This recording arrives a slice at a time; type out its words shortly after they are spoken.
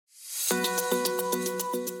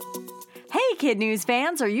Kid News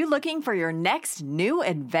fans, are you looking for your next new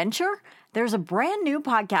adventure? There's a brand new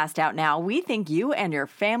podcast out now we think you and your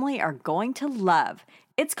family are going to love.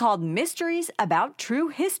 It's called Mysteries About True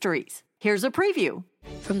Histories. Here's a preview.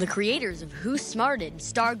 From the creators of Who Smarted,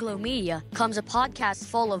 Starglow Media, comes a podcast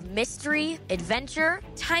full of mystery, adventure,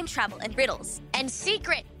 time travel and riddles, and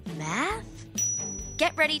secret math.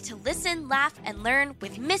 Get ready to listen, laugh, and learn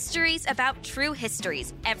with Mysteries About True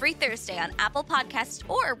Histories every Thursday on Apple Podcasts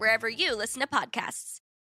or wherever you listen to podcasts.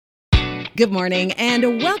 Good morning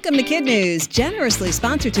and welcome to Kid News, generously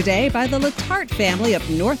sponsored today by the Letarte family of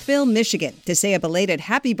Northville, Michigan, to say a belated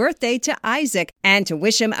happy birthday to Isaac and to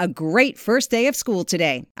wish him a great first day of school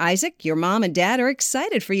today. Isaac, your mom and dad are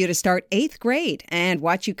excited for you to start 8th grade and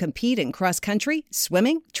watch you compete in cross country,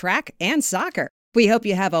 swimming, track, and soccer. We hope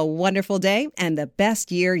you have a wonderful day and the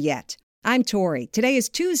best year yet. I'm Tori. Today is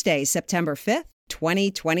Tuesday, September 5th,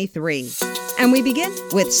 2023. And we begin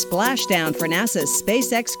with splashdown for NASA's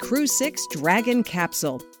SpaceX Crew 6 Dragon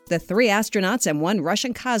capsule. The 3 astronauts and 1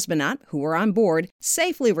 Russian cosmonaut who were on board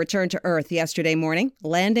safely returned to Earth yesterday morning,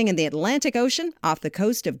 landing in the Atlantic Ocean off the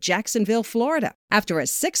coast of Jacksonville, Florida, after a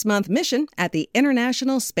 6-month mission at the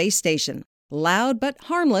International Space Station. Loud but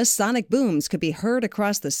harmless sonic booms could be heard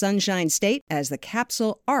across the Sunshine State as the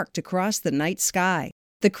capsule arced across the night sky.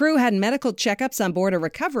 The crew had medical checkups on board a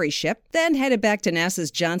recovery ship, then headed back to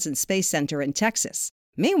NASA's Johnson Space Center in Texas.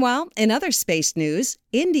 Meanwhile, in other space news,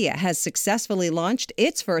 India has successfully launched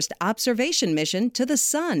its first observation mission to the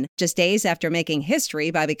sun, just days after making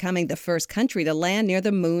history by becoming the first country to land near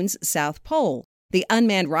the moon's south pole. The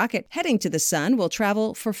unmanned rocket heading to the sun will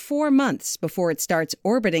travel for 4 months before it starts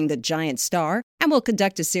orbiting the giant star and will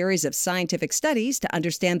conduct a series of scientific studies to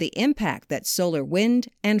understand the impact that solar wind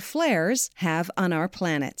and flares have on our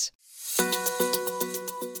planet.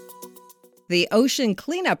 The Ocean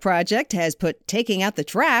Cleanup Project has put taking out the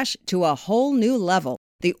trash to a whole new level.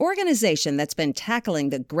 The organization that's been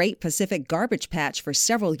tackling the Great Pacific Garbage Patch for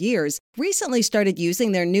several years recently started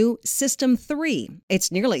using their new System 3.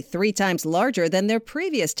 It's nearly 3 times larger than their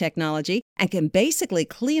previous technology and can basically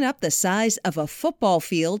clean up the size of a football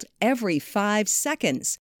field every 5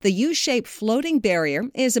 seconds. The U-shaped floating barrier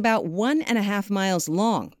is about 1.5 miles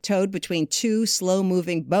long, towed between 2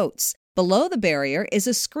 slow-moving boats. Below the barrier is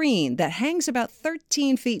a screen that hangs about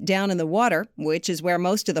 13 feet down in the water, which is where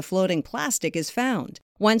most of the floating plastic is found.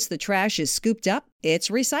 Once the trash is scooped up, it's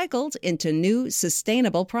recycled into new,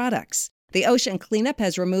 sustainable products. The ocean cleanup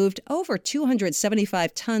has removed over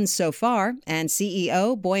 275 tons so far, and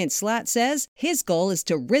CEO Boyan Slat says his goal is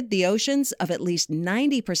to rid the oceans of at least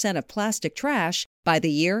 90% of plastic trash by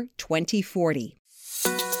the year 2040.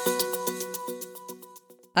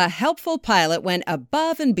 A helpful pilot went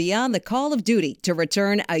above and beyond the call of duty to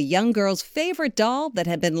return a young girl's favorite doll that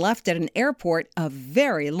had been left at an airport a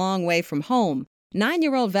very long way from home.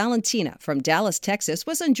 9-year-old Valentina from Dallas, Texas,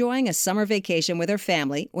 was enjoying a summer vacation with her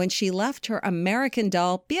family when she left her American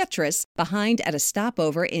doll, Beatrice, behind at a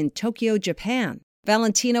stopover in Tokyo, Japan.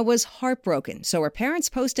 Valentina was heartbroken, so her parents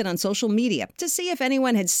posted on social media to see if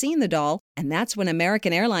anyone had seen the doll, and that's when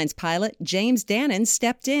American Airlines pilot James Dannon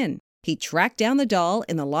stepped in. He tracked down the doll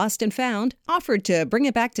in the Lost and Found, offered to bring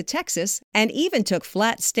it back to Texas, and even took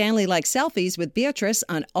flat Stanley-like selfies with Beatrice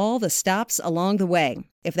on all the stops along the way.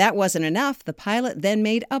 If that wasn't enough, the pilot then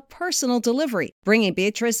made a personal delivery, bringing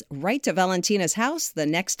Beatrice right to Valentina's house the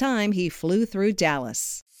next time he flew through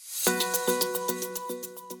Dallas.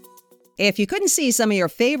 If you couldn't see some of your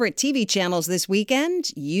favorite TV channels this weekend,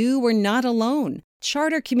 you were not alone.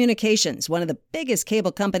 Charter Communications, one of the biggest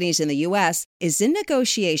cable companies in the U.S., is in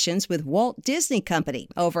negotiations with Walt Disney Company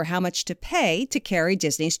over how much to pay to carry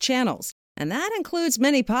Disney's channels. And that includes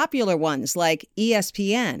many popular ones like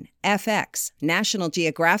ESPN, FX, National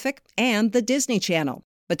Geographic, and the Disney Channel.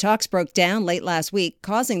 But talks broke down late last week,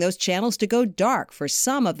 causing those channels to go dark for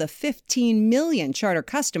some of the 15 million Charter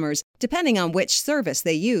customers, depending on which service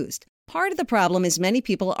they used. Part of the problem is many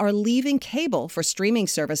people are leaving cable for streaming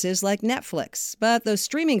services like Netflix, but those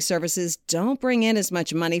streaming services don't bring in as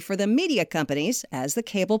much money for the media companies as the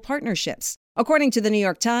cable partnerships. According to the New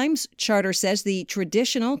York Times, Charter says the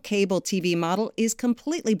traditional cable TV model is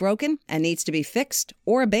completely broken and needs to be fixed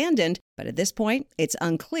or abandoned, but at this point, it's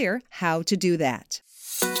unclear how to do that.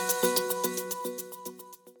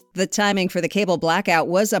 The timing for the cable blackout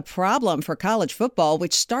was a problem for college football,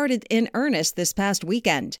 which started in earnest this past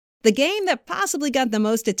weekend. The game that possibly got the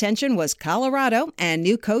most attention was Colorado and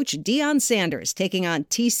new coach Deion Sanders taking on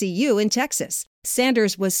TCU in Texas.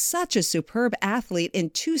 Sanders was such a superb athlete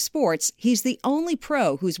in 2 sports, he's the only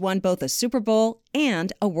pro who's won both a Super Bowl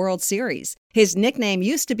and a World Series. His nickname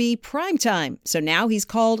used to be Primetime, so now he's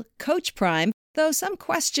called Coach Prime, though some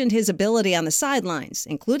questioned his ability on the sidelines,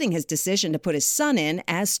 including his decision to put his son in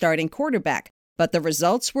as starting quarterback. But the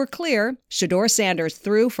results were clear. Shedeur Sanders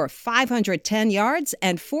threw for 510 yards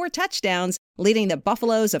and 4 touchdowns, leading the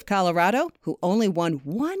Buffaloes of Colorado, who only won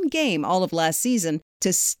 1 game all of last season,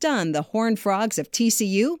 to stun the Horned Frogs of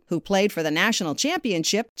TCU, who played for the national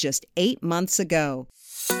championship just 8 months ago.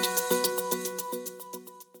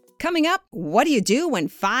 Coming up, what do you do when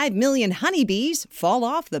 5 million honeybees fall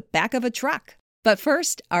off the back of a truck? But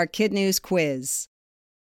first, our Kid News quiz.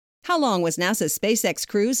 How long was NASA's SpaceX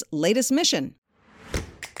crew's latest mission?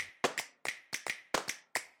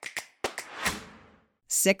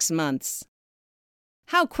 6 months.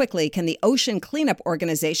 How quickly can the Ocean Cleanup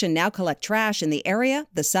Organization now collect trash in the area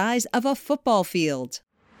the size of a football field?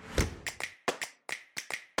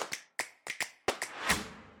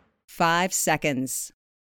 5 seconds.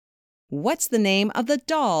 What's the name of the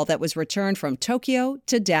doll that was returned from Tokyo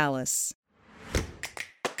to Dallas?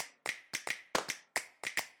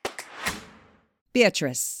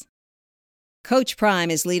 Beatrice. Coach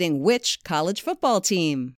Prime is leading which college football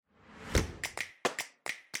team?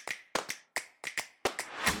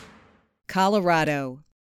 Colorado.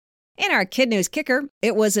 In our Kid News Kicker,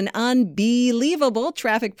 it was an unbelievable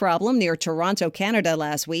traffic problem near Toronto, Canada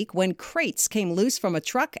last week when crates came loose from a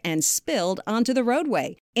truck and spilled onto the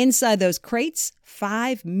roadway. Inside those crates,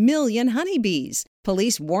 5 million honeybees.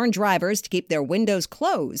 Police warned drivers to keep their windows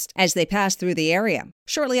closed as they passed through the area.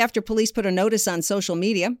 Shortly after police put a notice on social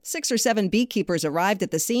media, 6 or 7 beekeepers arrived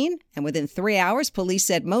at the scene, and within 3 hours, police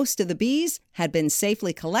said most of the bees had been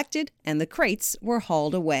safely collected and the crates were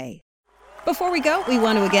hauled away. Before we go, we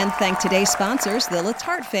want to again thank today's sponsors, the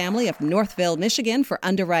Letarte family of Northville, Michigan, for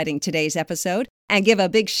underwriting today's episode, and give a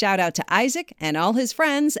big shout out to Isaac and all his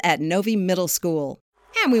friends at Novi Middle School.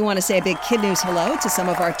 And we want to say a big Kid News hello to some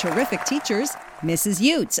of our terrific teachers, Mrs.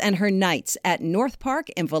 Utes and her Knights at North Park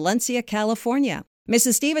in Valencia, California,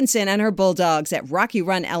 Mrs. Stevenson and her Bulldogs at Rocky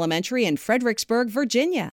Run Elementary in Fredericksburg,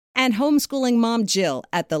 Virginia, and homeschooling mom Jill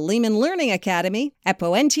at the Lehman Learning Academy at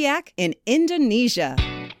Pontiac in Indonesia.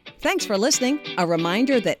 Thanks for listening. A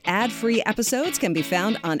reminder that ad-free episodes can be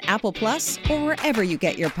found on Apple Plus or wherever you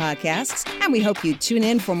get your podcasts. And we hope you tune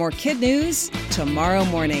in for more Kid News tomorrow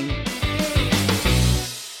morning.